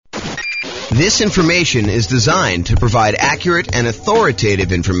This information is designed to provide accurate and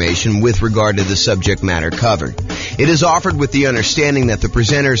authoritative information with regard to the subject matter covered. It is offered with the understanding that the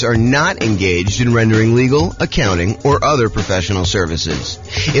presenters are not engaged in rendering legal, accounting, or other professional services.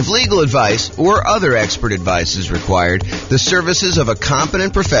 If legal advice or other expert advice is required, the services of a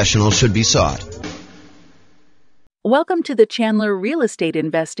competent professional should be sought. Welcome to the Chandler Real Estate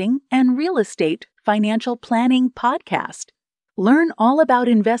Investing and Real Estate Financial Planning Podcast. Learn all about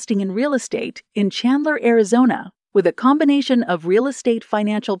investing in real estate in Chandler, Arizona, with a combination of real estate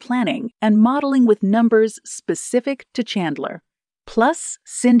financial planning and modeling with numbers specific to Chandler, plus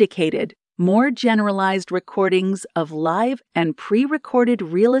syndicated, more generalized recordings of live and pre-recorded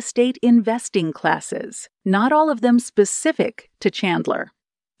real estate investing classes, not all of them specific to Chandler.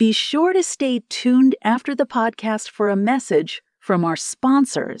 Be sure to stay tuned after the podcast for a message from our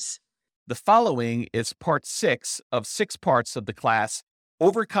sponsors. The following is part 6 of 6 parts of the class,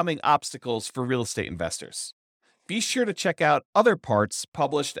 Overcoming Obstacles for Real Estate Investors. Be sure to check out other parts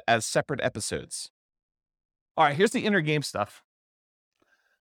published as separate episodes. All right, here's the inner game stuff.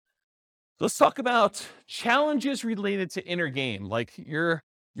 Let's talk about challenges related to inner game, like your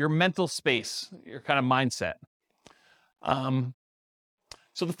mental space, your kind of mindset.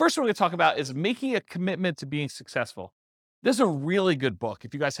 So the first one we're going to talk about is making a commitment to being successful. This is a really good book.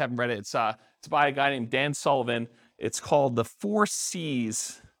 If you guys haven't read it, it's by a guy named Dan Sullivan. It's called The 4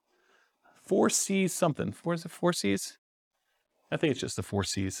 C's. 4 C's something. Is it 4 C's? I think it's just the 4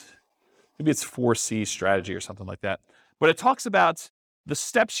 C's. Maybe it's 4 C strategy or something like that. But it talks about the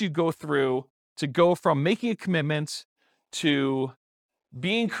steps you go through to go from making a commitment to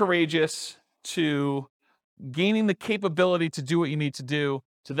being courageous to gaining the capability to do what you need to do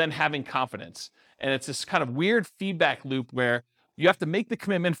to then having confidence. And it's this kind of weird feedback loop where you have to make the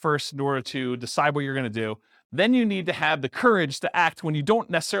commitment first in order to decide what you're going to do. Then you need to have the courage to act when you don't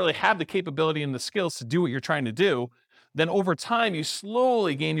necessarily have the capability and the skills to do what you're trying to do. Then over time, you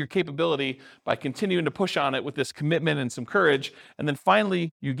slowly gain your capability by continuing to push on it with this commitment and some courage. And then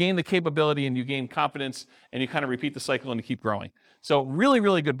finally, you gain the capability and you gain confidence and you kind of repeat the cycle and you keep growing. So really,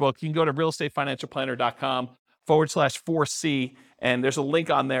 really good book. You can go to realestateFinancialPlanner.com/4C. And there's a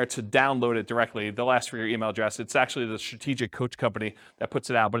link on there to download it directly. They'll ask for your email address. It's actually the Strategic Coach Company that puts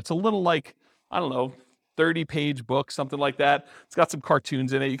it out. But it's a little like, 30-page book, something like that. It's got some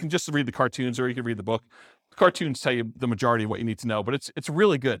cartoons in it. You can just read the cartoons or you can read the book. The cartoons tell you the majority of what you need to know, but it's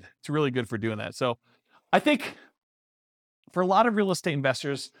really good. It's really good for doing that. So I think for a lot of real estate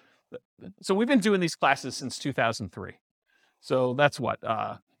investors, so we've been doing these classes since 2003. So that's what,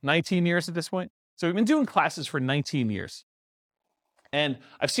 19 years at this point? So we've been doing classes for 19 years. And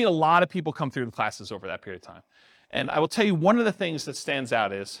I've seen a lot of people come through the classes over that period of time. And I will tell you, one of the things that stands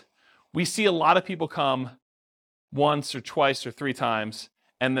out is we see a lot of people come once or twice or 3 times,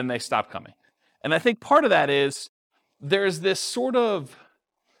 and then they stop coming. And I think part of that is there's this sort of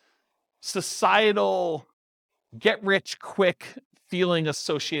societal get-rich-quick feeling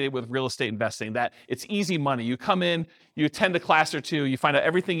associated with real estate investing, that it's easy money. You come in, you attend a class or 2, you find out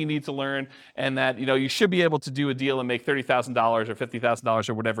everything you need to learn, and that you should be able to do a deal and make $30,000 or $50,000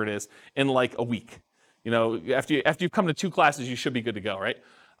 or whatever it is in like a week. After you've come to 2 classes, you should be good to go, right?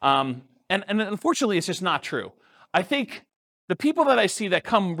 And unfortunately, it's just not true. I think the people that I see that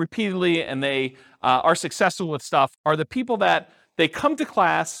come repeatedly and they are successful with stuff are the people that they come to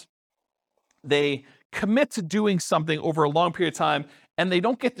class, they commit to doing something over a long period of time, and they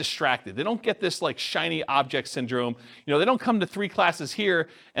don't get distracted. They don't get this like shiny object syndrome. They don't come to 3 classes here,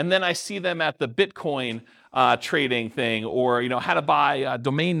 and then I see them at the Bitcoin trading thing, or how to buy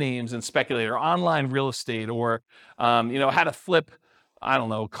domain names and speculate, or online real estate, or how to flip,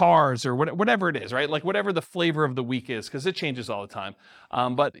 cars, or whatever it is, right? Like whatever the flavor of the week is, because it changes all the time.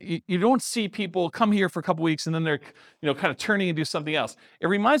 But you don't see people come here for a couple weeks and then they're, kind of turning and do something else. It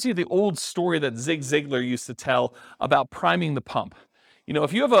reminds me of the old story that Zig Ziglar used to tell about priming the pump.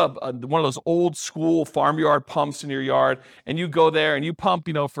 If you have one of those old school farmyard pumps in your yard and you go there and you pump,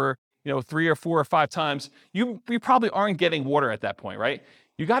 for 3 or 4 or 5 times, you probably aren't getting water at that point, right?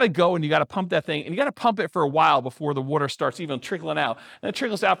 You got to go and you got to pump that thing, and you got to pump it for a while before the water starts even trickling out. And it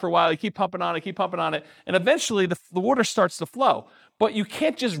trickles out for a while. You keep pumping on it, and eventually the water starts to flow. But you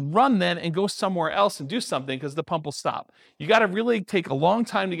can't just run then and go somewhere else and do something because the pump will stop. You got to really take a long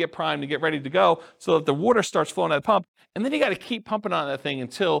time to get primed, to get ready to go, so that the water starts flowing out of the pump. And then you got to keep pumping on that thing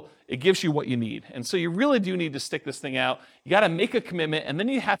until it gives you what you need. And so you really do need to stick this thing out. You got to make a commitment, and then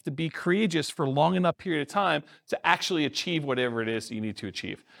you have to be courageous for a long enough period of time to actually achieve whatever it is that you need to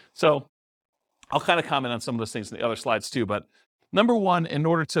achieve. So I'll kind of comment on some of those things in the other slides too. But number one, in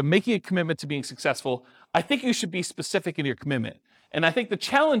order to making a commitment to being successful, I think you should be specific in your commitment. And I think the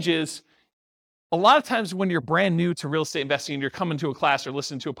challenge is a lot of times when you're brand new to real estate investing and you're coming to a class or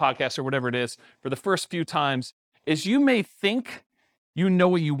listening to a podcast or whatever it is for the first few times, is you may think you know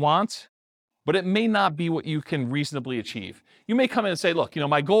what you want, but it may not be what you can reasonably achieve. You may come in and say, look,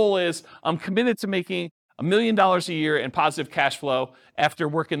 my goal is I'm committed to making $1 million a year in positive cash flow after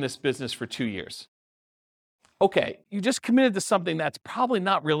working this business for 2 years. Okay, you just committed to something that's probably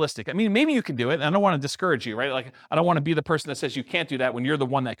not realistic. I mean, maybe you can do it. And I don't want to discourage you, right? Like, I don't want to be the person that says you can't do that when you're the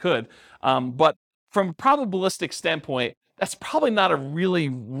one that could. But from a probabilistic standpoint, that's probably not a really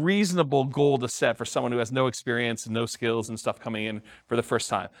reasonable goal to set for someone who has no experience and no skills and stuff coming in for the first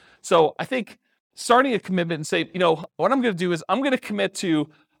time. So I think starting a commitment and say, what I'm going to do is I'm going to commit to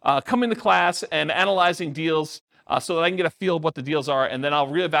coming to class and analyzing deals so that I can get a feel of what the deals are, and then I'll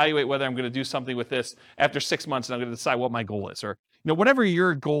reevaluate whether I'm going to do something with this after 6 months, and I'm going to decide what my goal is, or whatever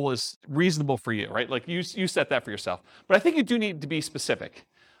your goal is reasonable for you, right? Like you set that for yourself. But I think you do need to be specific,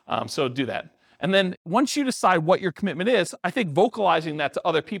 so do that. And then once you decide what your commitment is, I think vocalizing that to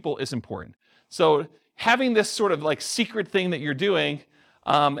other people is important. So having this sort of like secret thing that you're doing,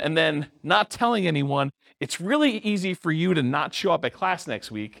 and then not telling anyone, it's really easy for you to not show up at class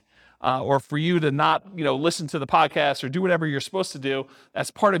next week. Or for you to not, listen to the podcast or do whatever you're supposed to do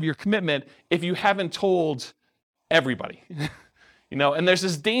as part of your commitment if you haven't told everybody. And there's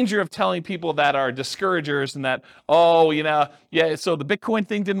this danger of telling people that are discouragers and that, so the Bitcoin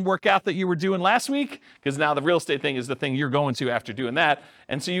thing didn't work out that you were doing last week, because now the real estate thing is the thing you're going to after doing that.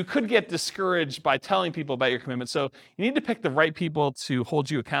 And so you could get discouraged by telling people about your commitment. So you need to pick the right people to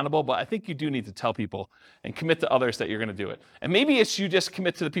hold you accountable, but I think you do need to tell people and commit to others that you're going to do it. And maybe it's you just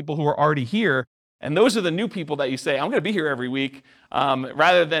commit to the people who are already here, and those are the new people that you say, I'm going to be here every week,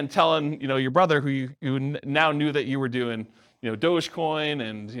 rather than telling, your brother who now knew that you were doing Dogecoin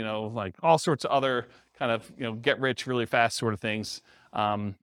and, like all sorts of other kind of, get rich really fast sort of things,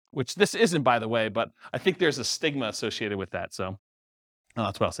 which this isn't, by the way, but I think there's a stigma associated with that. So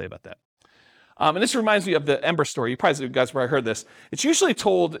that's what I'll say about that. And this reminds me of the Ember story. You probably guys where I heard this. It's usually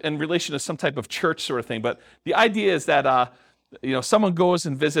told in relation to some type of church sort of thing, but the idea is that, someone goes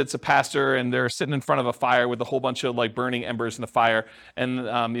and visits a pastor and they're sitting in front of a fire with a whole bunch of like burning embers in the fire. And,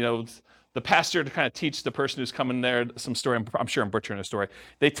 the pastor, to kind of teach the person who's coming there some story, I'm sure I'm butchering a story.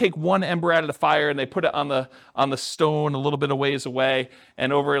 They take one ember out of the fire and they put it on the stone a little bit of ways away.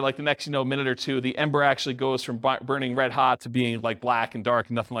 And over like the next, minute or two, the ember actually goes from burning red hot to being like black and dark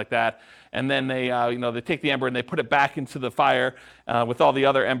and nothing like that. And then they, they take the ember and they put it back into the fire with all the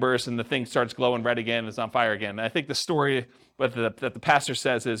other embers, and the thing starts glowing red again and it's on fire again. And I think the story that the pastor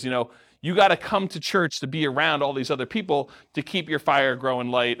says is, you got to come to church to be around all these other people to keep your fire growing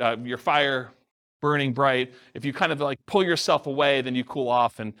light, your fire burning bright. If you kind of like pull yourself away, then you cool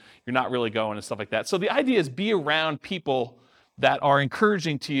off and you're not really going and stuff like that. So the idea is be around people that are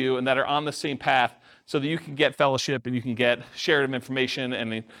encouraging to you and that are on the same path, so that you can get fellowship and you can get shared information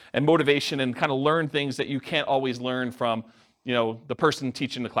and motivation and kind of learn things that you can't always learn from, the person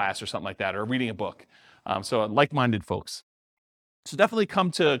teaching the class or something like that, or reading a book. So like-minded folks. So definitely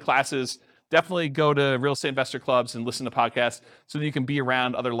come to classes, definitely go to real estate investor clubs and listen to podcasts so that you can be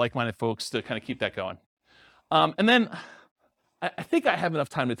around other like-minded folks to kind of keep that going. And then I think I have enough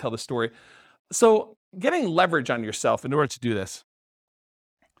time to tell the story. So getting leverage on yourself in order to do this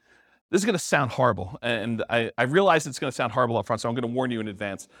is going to sound horrible. And I realize it's going to sound horrible up front, so I'm going to warn you in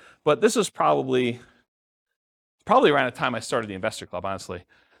advance. But this was probably around the time I started the investor club, honestly.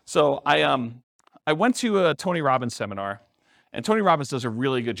 So I went to a Tony Robbins seminar. And Tony Robbins does a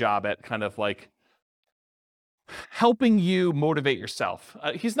really good job at kind of like helping you motivate yourself.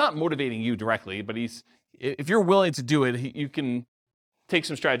 He's not motivating you directly, but if you're willing to do it, you can take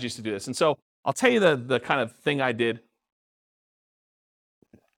some strategies to do this. And so I'll tell you the kind of thing I did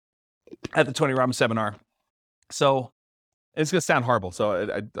at the Tony Robbins seminar. So it's going to sound horrible,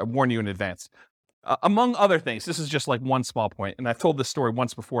 so I warn you in advance. Among other things, this is just like one small point, and I've told this story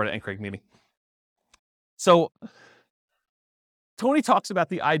once before at an NCRAG meeting. So Tony talks about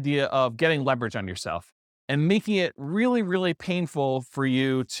the idea of getting leverage on yourself and making it really, really painful for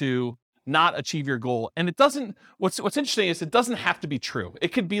you to not achieve your goal. And it doesn't, what's interesting is it doesn't have to be true. It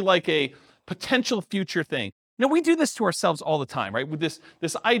could be like a potential future thing. We do this to ourselves all the time, right? With this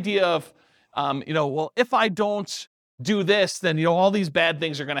idea of, well, if I don't do this, then, all these bad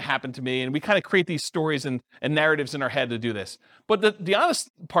things are going to happen to me. And we kind of create these stories and narratives in our head to do this. But the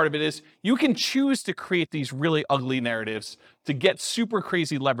honest part of it is you can choose to create these really ugly narratives to get super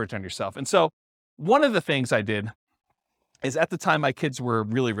crazy leverage on yourself. And so one of the things I did is, at the time my kids were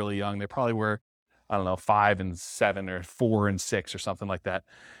really, really young. They probably were, 5 and 7 or 4 and 6 or something like that.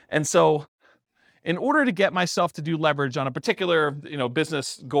 And so in order to get myself to do leverage on a particular,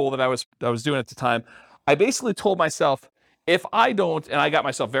 business goal that I was doing at the time, I basically told myself, if I don't, and I got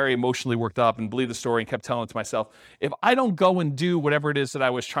myself very emotionally worked up and believed the story and kept telling it to myself, if I don't go and do whatever it is that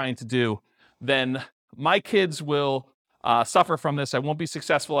I was trying to do, then my kids will suffer from this. I won't be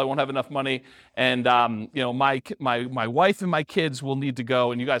successful. I won't have enough money. And, my wife and my kids will need to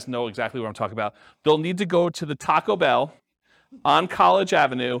go, and you guys know exactly what I'm talking about. They'll need to go to the Taco Bell on College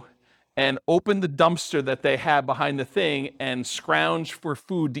Avenue and open the dumpster that they have behind the thing and scrounge for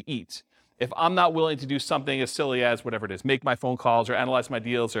food to eat. If I'm not willing to do something as silly as whatever it is, make my phone calls or analyze my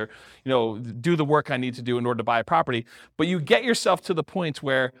deals or, do the work I need to do in order to buy a property, but you get yourself to the point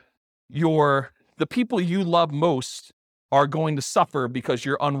where the people you love most are going to suffer because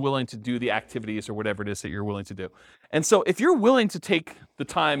you're unwilling to do the activities or whatever it is that you're willing to do. And so if you're willing to take the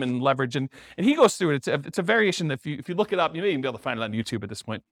time and leverage, and he goes through it, it's a variation that if you look it up, you may even be able to find it on YouTube at this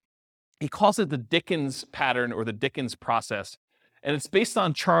point. He calls it the Dickens pattern or the Dickens process. And it's based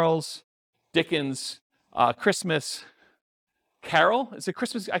on Charles Dickens' Christmas Carol. Is it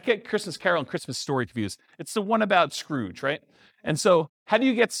Christmas? I get Christmas Carol and Christmas Story confused. It's the one about Scrooge, right? And so how do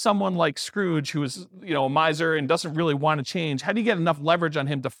you get someone like Scrooge, who is, a miser and doesn't really want to change, how do you get enough leverage on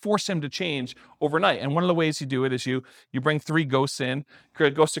him to force him to change overnight? And one of the ways you do it is you bring 3 ghosts in,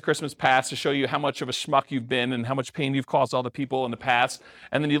 Ghost of Christmas Past, to show you how much of a schmuck you've been and how much pain you've caused all the people in the past.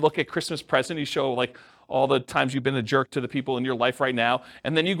 And then you look at Christmas Present, you show all the times you've been a jerk to the people in your life right now.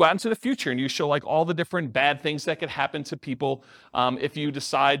 And then you go out into the future and you show all the different bad things that could happen to people if you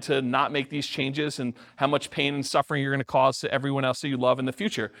decide to not make these changes, and how much pain and suffering you're going to cause to everyone else that you love in the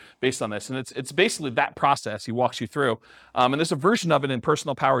future based on this. And it's basically that process he walks you through. And there's a version of it in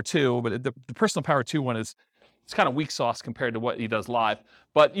Personal Power 2, but the Personal Power 2 one it's kind of weak sauce compared to what he does live.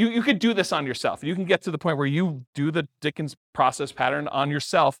 But you could do this on yourself. You can get to the point where you do the Dickens process pattern on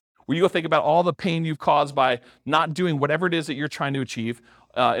yourself, where you go think about all the pain you've caused by not doing whatever it is that you're trying to achieve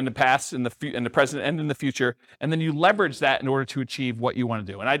in the past, in the present, and in the future, and then you leverage that in order to achieve what you want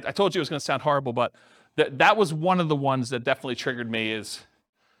to do. And I told you it was going to sound horrible, but that was one of the ones that definitely triggered me, is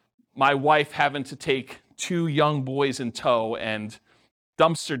my wife having to take 2 young boys in tow and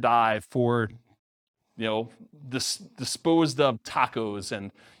dumpster dive for, disposed of tacos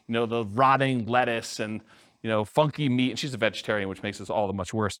and, the rotting lettuce and, funky meat. And she's a vegetarian, which makes this all the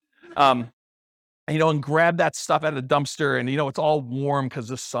much worse. And grab that stuff out of the dumpster, and, it's all warm because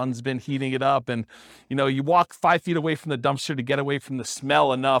the sun's been heating it up. And, you walk 5 feet away from the dumpster to get away from the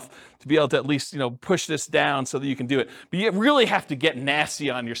smell enough to be able to at least, push this down so that you can do it. But you really have to get nasty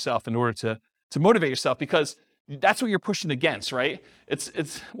on yourself in order to motivate yourself, because that's what you're pushing against, right?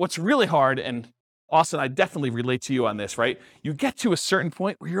 It's what's really hard. And Austin, I definitely relate to you on this, right? You get to a certain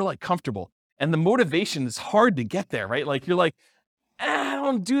point where you're comfortable, and the motivation is hard to get there, right? You're I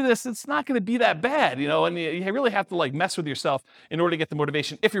don't do this, it's not going to be that bad, and you really have to mess with yourself in order to get the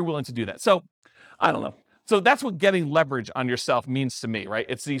motivation if you're willing to do that. So I don't know. So that's what getting leverage on yourself means to me, right?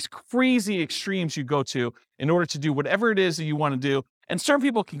 It's these crazy extremes you go to in order to do whatever it is that you want to do. And certain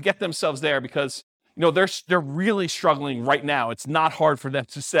people can get themselves there because, they're really struggling right now. It's not hard for them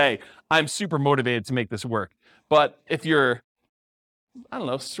to say, I'm super motivated to make this work. But if you're,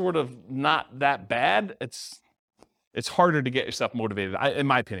 sort of not that bad, it's harder to get yourself motivated, in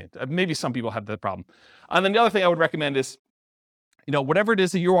my opinion. Maybe some people have that problem. And then the other thing I would recommend is, whatever it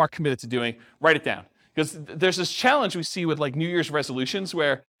is that you are committed to doing, write it down. Because there's this challenge we see with New Year's resolutions,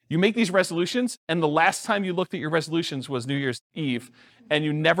 where you make these resolutions, and the last time you looked at your resolutions was New Year's Eve, and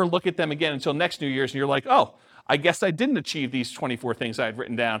you never look at them again until next New Year's, and you're like, oh, I guess I didn't achieve these 24 things I had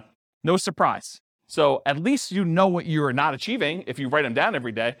written down. No surprise. So at least you know what you are not achieving if you write them down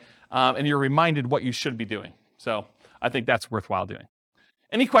every day, and you're reminded what you should be doing. So I think that's worthwhile doing.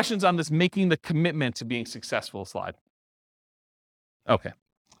 Any questions on this making the commitment to being successful slide? Okay.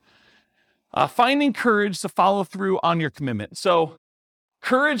 Finding courage to follow through on your commitment. So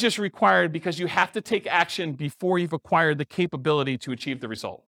courage is required because you have to take action before you've acquired the capability to achieve the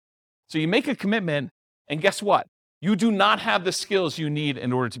result. So you make a commitment, and guess what? You do not have the skills you need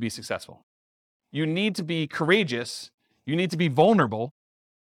in order to be successful. You need to be courageous. You need to be vulnerable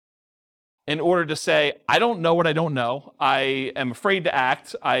in order to say, I don't know what I don't know. I am afraid to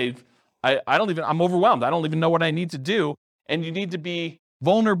act. I'm overwhelmed. I don't even know what I need to do. And you need to be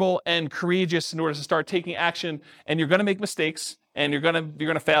vulnerable and courageous in order to start taking action. And you're going to make mistakes, and you're going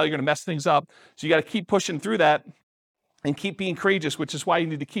to fail. You're going to mess things up. So you got to keep pushing through that and keep being courageous, which is why you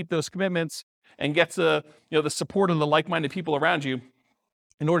need to keep those commitments and get to, the support of the like-minded people around you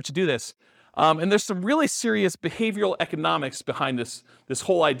in order to do this. And there's some really serious behavioral economics behind this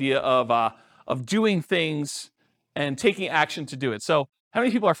whole idea of doing things and taking action to do it. So how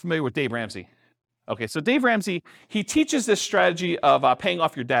many people are familiar with Dave Ramsey? Okay, so Dave Ramsey, he teaches this strategy of paying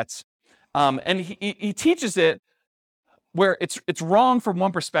off your debts. And he teaches it where it's wrong from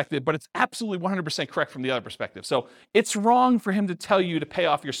one perspective, but it's absolutely 100% correct from the other perspective. So it's wrong for him to tell you to pay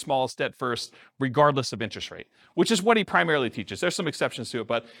off your smallest debt first, regardless of interest rate, which is what he primarily teaches. There's some exceptions to it,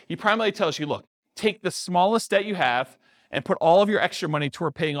 but he primarily tells you, look, take the smallest debt you have and put all of your extra money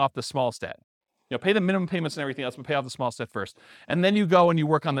toward paying off the smallest debt. Pay the minimum payments and everything else, but pay off the smallest debt first. And then you go and you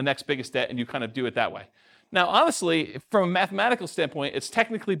work on the next biggest debt and you kind of do it that way. Now, honestly, from a mathematical standpoint, it's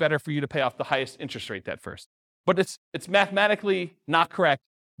technically better for you to pay off the highest interest rate debt first. But it's mathematically not correct.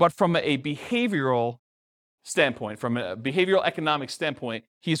 But from a behavioral standpoint, from a behavioral economic standpoint,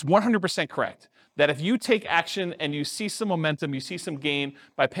 he's 100% correct. That if you take action and you see some momentum, you see some gain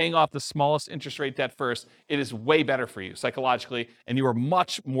by paying off the smallest interest rate debt first, it is way better for you psychologically, and you are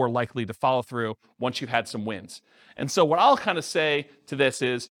much more likely to follow through once you've had some wins. And so what I'll kind of say to this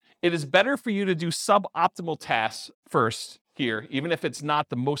is, it is better for you to do suboptimal tasks first here, even if it's not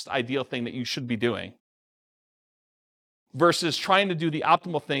the most ideal thing that you should be doing, versus trying to do the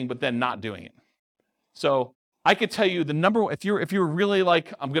optimal thing but then not doing it. So I could tell you the number one, if you're really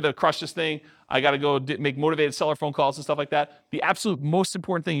like, I'm going to crush this thing, I got to go make motivated seller phone calls and stuff like that, the absolute most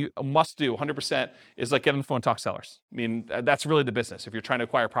important thing you must do 100% is like get on the phone and talk sellers. I mean, that's really the business. If you're trying to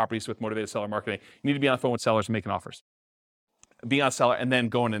acquire properties with motivated seller marketing, you need to be on the phone with sellers and making offers. Be on seller and then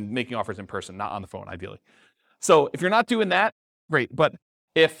going and making offers in person, not on the phone, ideally. So if you're not doing that, great. But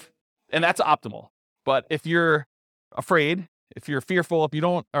and that's optimal. But if you're afraid, if you're fearful, if you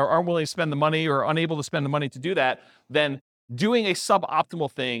don't or aren't willing to spend the money or unable to spend the money to do that, then doing a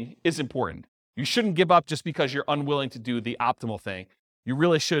suboptimal thing is important. You shouldn't give up just because you're unwilling to do the optimal thing. You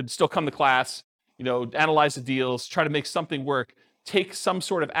really should still come to class, analyze the deals, try to make something work, take some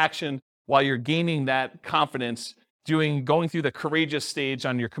sort of action while you're gaining that confidence, going through the courageous stage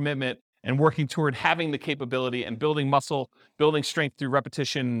on your commitment and working toward having the capability and building muscle, building strength through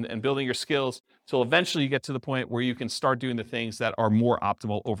repetition and building your skills till eventually you get to the point where you can start doing the things that are more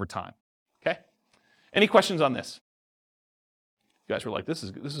optimal over time. Okay? Any questions on this? You guys were like, this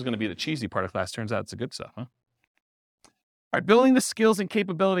is going to be the cheesy part of class. Turns out it's the good stuff, huh? All right, building the skills and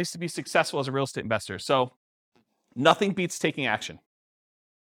capabilities to be successful as a real estate investor. So nothing beats taking action.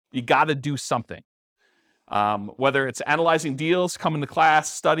 You got to do something. Whether it's analyzing deals, coming to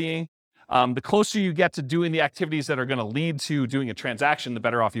class, studying, the closer you get to doing the activities that are going to lead to doing a transaction, the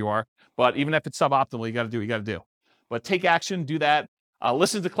better off you are. But even if it's suboptimal, you got to do what you got to do. But take action, do that.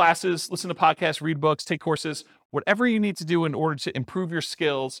 Listen to classes, listen to podcasts, read books, take courses, whatever you need to do in order to improve your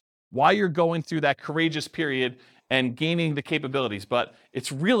skills while you're going through that courageous period and gaining the capabilities. But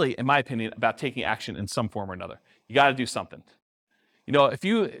it's really, in my opinion, about taking action in some form or another. You got to do something.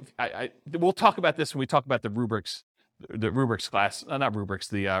 We'll talk about this when we talk about the rubrics class, not rubrics,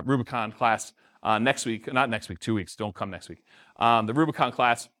 the Rubicon class next week, not next week, 2 weeks, don't come next week. The Rubicon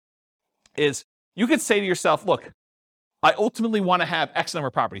class is, you could say to yourself, look, I ultimately want to have X number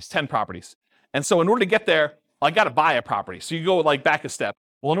of properties, 10 properties. And so in order to get there, I got to buy a property. So you go back a step.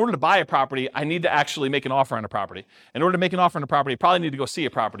 Well, in order to buy a property, I need to actually make an offer on a property. In order to make an offer on a property, I probably need to go see a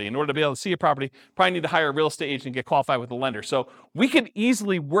property. In order to be able to see a property, probably need to hire a real estate agent and get qualified with a lender. So we can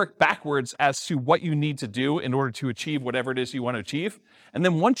easily work backwards as to what you need to do in order to achieve whatever it is you want to achieve. And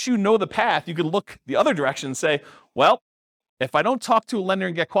then once you know the path, you can look the other direction and say, well, if I don't talk to a lender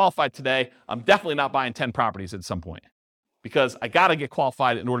and get qualified today, I'm definitely not buying 10 properties at some point because I got to get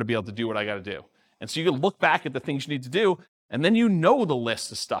qualified in order to be able to do what I got to do. And so you can look back at the things you need to do, and then you know the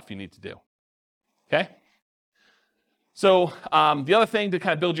list of stuff you need to do, okay? So the other thing to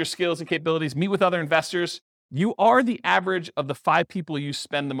kind of build your skills and capabilities, meet with other investors. You are the average of the 5 people you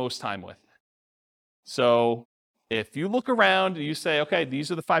spend the most time with. So if you look around and you say, okay, these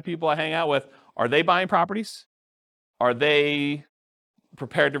are the 5 people I hang out with, are they buying properties? Are they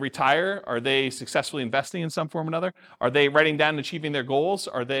prepared to retire? Are they successfully investing in some form or another? Are they writing down and achieving their goals?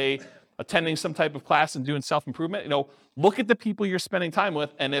 Are they attending some type of class and doing self-improvement? Look at the people you're spending time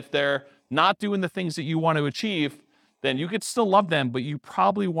with, and if they're not doing the things that you want to achieve, then you could still love them, but you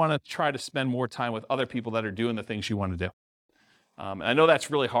probably want to try to spend more time with other people that are doing the things you want to do. And I know that's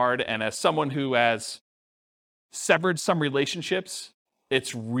really hard, and as someone who has severed some relationships,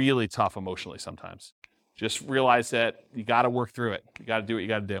 it's really tough emotionally sometimes. Just realize that you got to work through it. You got to do what you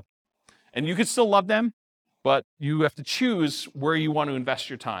got to do. And you can still love them, but you have to choose where you want to invest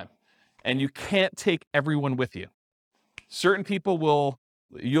your time. And you can't take everyone with you. Certain people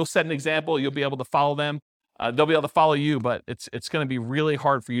you'll set an example, you'll be able to follow them. They'll be able to follow you, but it's going to be really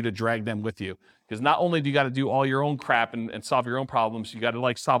hard for you to drag them with you. Because not only do you got to do all your own crap and solve your own problems, you got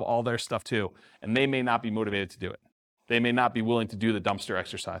to solve all their stuff too. And they may not be motivated to do it. They may not be willing to do the dumpster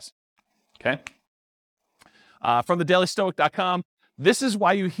exercise. Okay? From thedailystoic.com, this is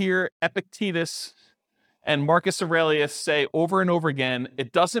why you hear Epictetus and Marcus Aurelius say over and over again,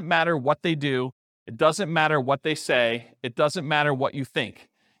 it doesn't matter what they do, it doesn't matter what they say, it doesn't matter what you think.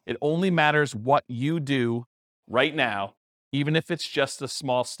 It only matters what you do right now, even if it's just a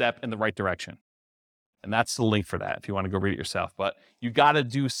small step in the right direction. And that's the link for that if you want to go read it yourself. But you got to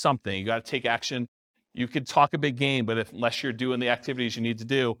do something. You got to take action. You could talk a big game, but unless you're doing the activities you need to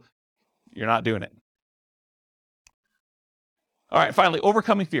do, you're not doing it. All right, finally,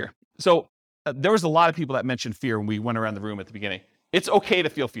 overcoming fear. So there was a lot of people that mentioned fear when we went around the room at the beginning. It's okay to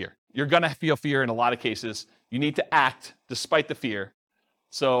feel fear. You're going to feel fear in a lot of cases. You need to act despite the fear.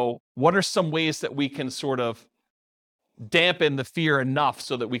 So what are some ways that we can sort of dampen the fear enough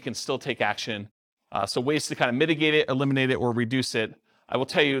so that we can still take action? So ways to kind of mitigate it, eliminate it, or reduce it. I will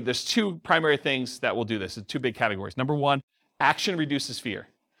tell you there's two primary things that will do this. Two big categories. Number one, action reduces fear.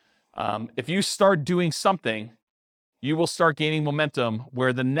 If you start doing something, you will start gaining momentum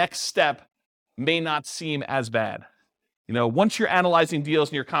where the next step may not seem as bad. Once you're analyzing deals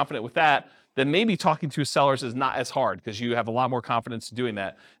and you're confident with that, then maybe talking to sellers is not as hard because you have a lot more confidence in doing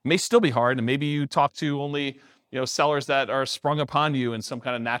that. It may still be hard, and maybe you talk to only sellers that are sprung upon you in some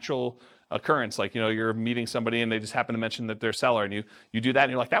kind of natural occurrence, like you're meeting somebody and they just happen to mention that they're a seller, and you do that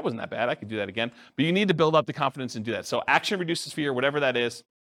and you're like, that wasn't that bad, I could do that again. But you need to build up the confidence and do that. So action reduces fear, whatever that is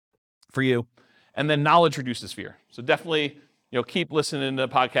for you, and then knowledge reduces fear. So definitely keep listening to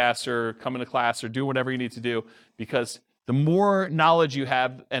podcasts or coming to class or do whatever you need to do, because the more knowledge you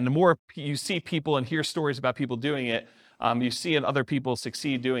have and the more you see people and hear stories about people doing it, you see in other people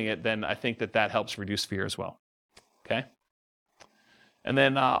succeed doing it, then I think that helps reduce fear as well. Okay. And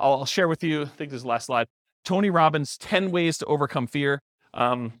then I'll share with you, I think this is the last slide, Tony Robbins' 10 ways to overcome fear.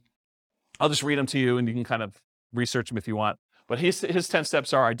 I'll just read them to you and you can kind of research them if you want. But his 10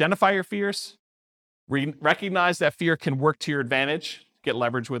 steps are: identify your fears, recognize that fear can work to your advantage, get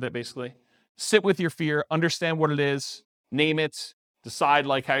leverage with it basically. Sit with your fear, understand what it is, name it, decide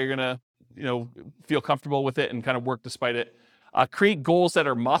how you're going to feel comfortable with it and kind of work despite it. Create goals that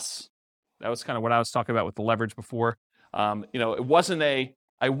are musts. That was kind of what I was talking about with the leverage before. It wasn't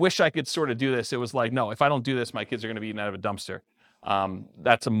I wish I could sort of do this. It was like, no, if I don't do this, my kids are going to be eaten out of a dumpster.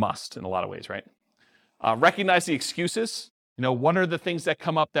 That's a must in a lot of ways, right? Recognize the excuses. What are the things that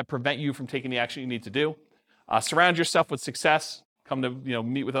come up that prevent you from taking the action you need to do? Surround yourself with success. Come to,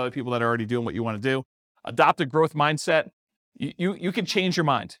 meet with other people that are already doing what you want to do. Adopt a growth mindset. You can change your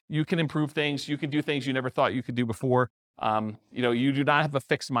mind. You can improve things. You can do things you never thought you could do before. You do not have a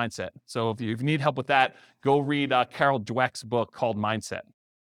fixed mindset. So if you need help with that, go read Carol Dweck's book called Mindset.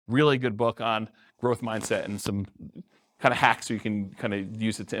 Really good book on growth mindset and some kind of hacks so you can kind of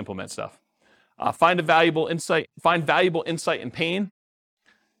use it to implement stuff. Find valuable insight in pain.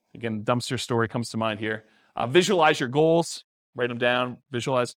 Again, dumpster story comes to mind here. Visualize your goals, write them down,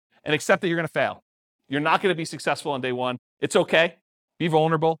 visualize, and accept that you're going to fail. You're not going to be successful on day one. It's okay. Be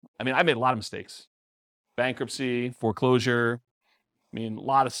vulnerable. I made a lot of mistakes. Bankruptcy, foreclosure, a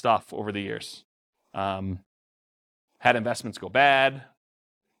lot of stuff over the years. Had investments go bad.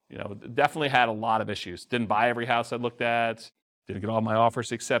 Definitely had a lot of issues. Didn't buy every house I looked at. Didn't get all my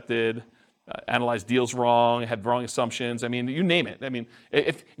offers accepted. Analyzed deals wrong. Had wrong assumptions. You name it.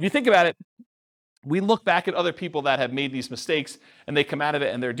 If you think about it, we look back at other people that have made these mistakes and they come out of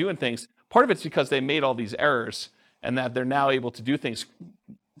it and they're doing things. Part of it's because they made all these errors and that they're now able to do things,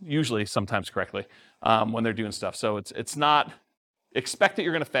 usually sometimes correctly, when they're doing stuff. So it's not, expect that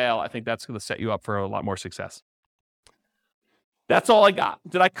you're going to fail. I think that's going to set you up for a lot more success. That's all I got.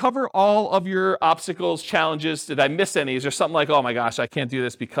 Did I cover all of your obstacles, challenges? Did I miss any? Is there something like, oh my gosh, I can't do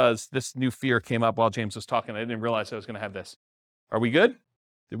this because this new fear came up while James was talking. I didn't realize I was going to have this. Are we good?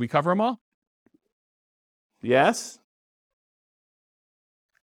 Did we cover them all? Yes?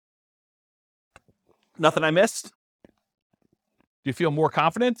 Nothing I missed? Do you feel more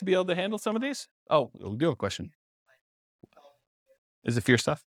confident to be able to handle some of these? Oh, we do have a question. Is it fear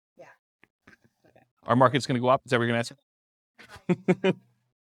stuff? Yeah. Okay. Our market's going to go up? Is that what you're going to answer?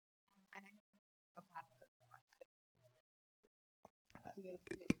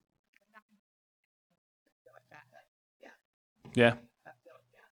 Yeah.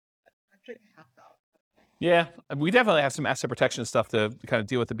 Yeah, we definitely have some asset protection stuff to kind of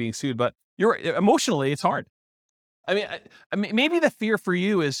deal with the being sued, but emotionally, it's hard. I mean, maybe the fear for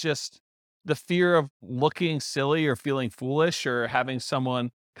you is just the fear of looking silly or feeling foolish or having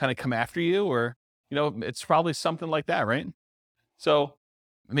someone kind of come after you, or, it's probably something like that, right? So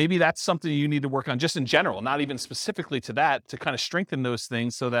maybe that's something you need to work on just in general, not even specifically to that, to kind of strengthen those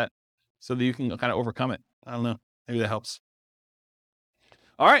things so that you can kind of overcome it. I don't know. Maybe that helps.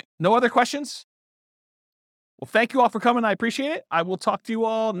 All right. No other questions? Well, thank you all for coming. I appreciate it. I will talk to you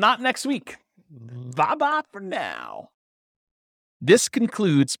all not next week. Bye-bye for now. This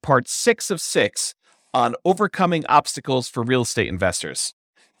concludes part 6 of 6 on overcoming obstacles for real estate investors.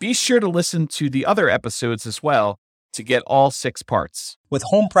 Be sure to listen to the other episodes as well to get all 6 parts. With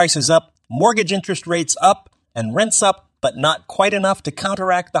home prices up, mortgage interest rates up, and rents up, but not quite enough to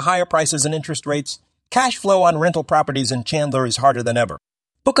counteract the higher prices and interest rates, cash flow on rental properties in Chandler is harder than ever.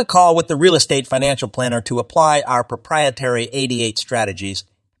 Book a call with the Real Estate Financial Planner to apply our proprietary 88 strategies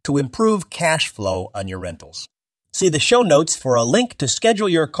to improve cash flow on your rentals. See the show notes for a link to schedule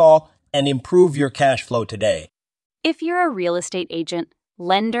your call and improve your cash flow today. If you're a real estate agent,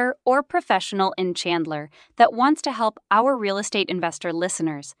 lender, or professional in Chandler that wants to help our real estate investor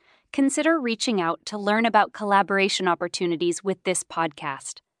listeners, consider reaching out to learn about collaboration opportunities with this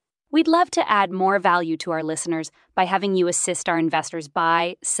podcast. We'd love to add more value to our listeners by having you assist our investors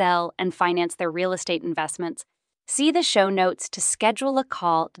buy, sell, and finance their real estate investments. See the show notes to schedule a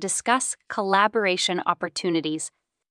call to discuss collaboration opportunities.